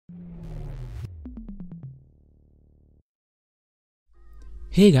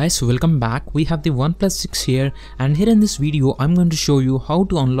Hey guys, welcome back. We have the OnePlus 6 here, and here in this video I'm going to show you how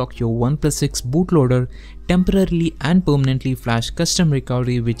to unlock your OnePlus 6 bootloader temporarily and permanently flash custom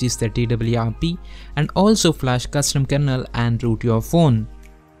recovery, which is the TWRP, and also flash custom kernel and root your phone.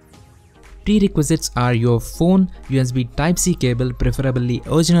 Prerequisites are your phone, USB Type-C cable, preferably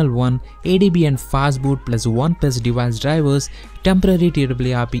original one, ADB and Fastboot plus OnePlus device drivers, temporary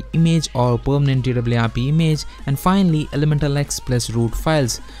TWRP image or permanent TWRP image, and finally Elemental X plus root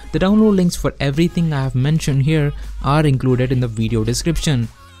files. The download links for everything I have mentioned here are included in the video description.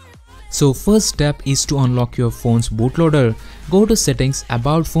 So first step is to unlock your phone's bootloader. Go to settings,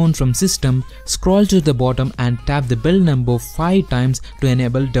 about phone from system, scroll to the bottom and tap the build number 5 times to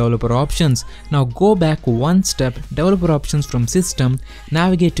enable developer options. Now go back one step, developer options from system,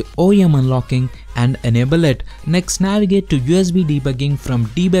 navigate to OEM unlocking and enable it. Next navigate to USB debugging from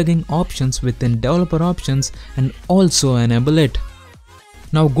debugging options within developer options and also enable it.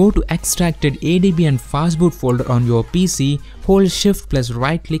 Now go to extracted ADB and Fastboot folder on your PC, hold shift plus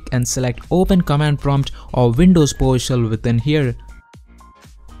right click and select open command prompt or Windows PowerShell within here.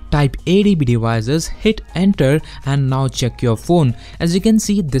 Type ADB devices, hit enter and now check your phone. As you can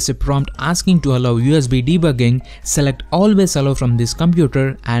see, this is a prompt asking to allow USB debugging. Select always allow from this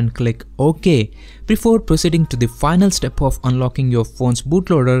computer and click OK. Before proceeding to the final step of unlocking your phone's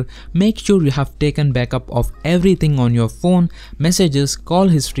bootloader, make sure you have taken backup of everything on your phone, messages, call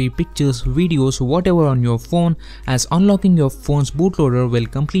history, pictures, videos, whatever on your phone, as unlocking your phone's bootloader will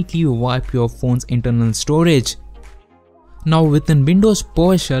completely wipe your phone's internal storage. Now within Windows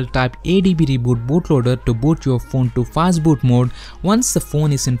PowerShell, type ADB reboot bootloader to boot your phone to Fastboot mode. Once the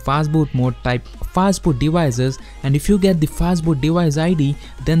phone is in Fastboot mode, type Fastboot devices, and if you get the Fastboot device ID,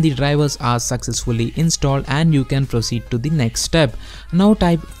 then the drivers are successfully installed and you can proceed to the next step. Now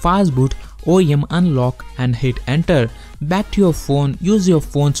type Fastboot OEM unlock and hit enter. Back to your phone, use your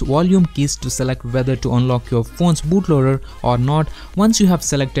phone's volume keys to select whether to unlock your phone's bootloader or not. Once you have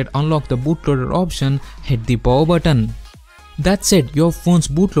selected unlock the bootloader option, hit the power button. That's it, your phone's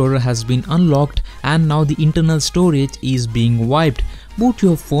bootloader has been unlocked and now the internal storage is being wiped. Boot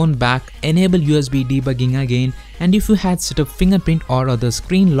your phone back, enable USB debugging again, and if you had set up fingerprint or other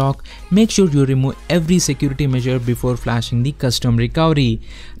screen lock, make sure you remove every security measure before flashing the custom recovery.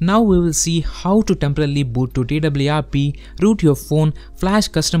 Now we will see how to temporarily boot to TWRP, root your phone, flash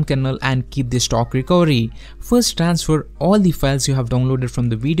custom kernel and keep the stock recovery. First transfer all the files you have downloaded from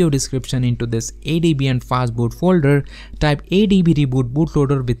the video description into this ADB and Fastboot folder. Type ADB reboot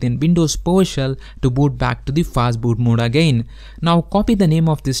bootloader within Windows PowerShell to boot back to the Fastboot mode again. Now copy the name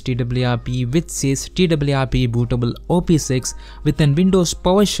of this TWRP which says TWRP bootable OP6 within Windows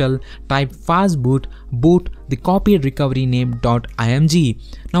PowerShell, type Fastboot boot the copied recovery name .img.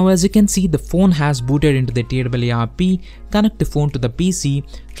 Now as you can see, the phone has booted into the TWRP. Connect the phone to the PC,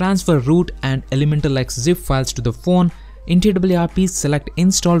 transfer root and Elemental X zip files to the phone. In TWRP, select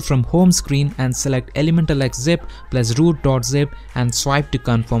install from home screen and select Elemental X zip plus root.zip and swipe to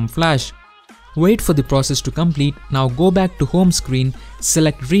confirm flash. Wait for the process to complete. Now go back to home screen,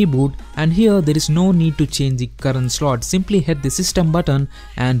 select reboot, and here there is no need to change the current slot. Simply hit the system button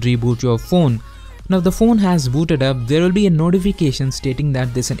and reboot your phone. Now the phone has booted up. There will be a notification stating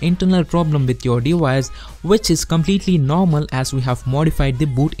that there's an internal problem with your device, which is completely normal as we have modified the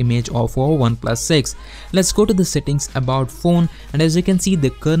boot image of our OnePlus 6. Let's go to the settings, about phone, and as you can see, the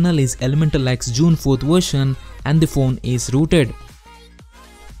kernel is Elemental X June 4th version and the phone is rooted.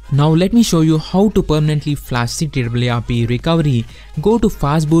 Now let me show you how to permanently flash the TWRP recovery. Go to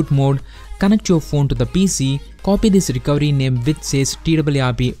Fastboot mode, connect your phone to the PC, copy this recovery name which says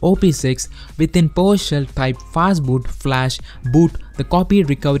TWRP OP6, within PowerShell type Fastboot flash boot the copied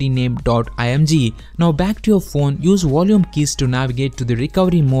recovery name .img. Now back to your phone, use volume keys to navigate to the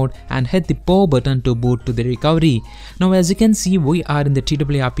recovery mode and hit the power button to boot to the recovery. Now as you can see, we are in the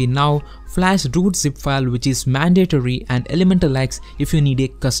TWRP now. Flash root zip file which is mandatory and Elemental X if you need a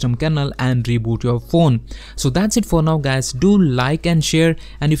custom kernel and reboot your phone. So that's it for now guys. Do like and share,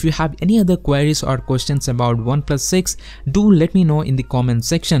 and if you have any other queries or questions about OnePlus 6, do let me know in the comment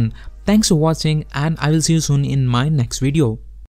section. Thanks for watching and I will see you soon in my next video.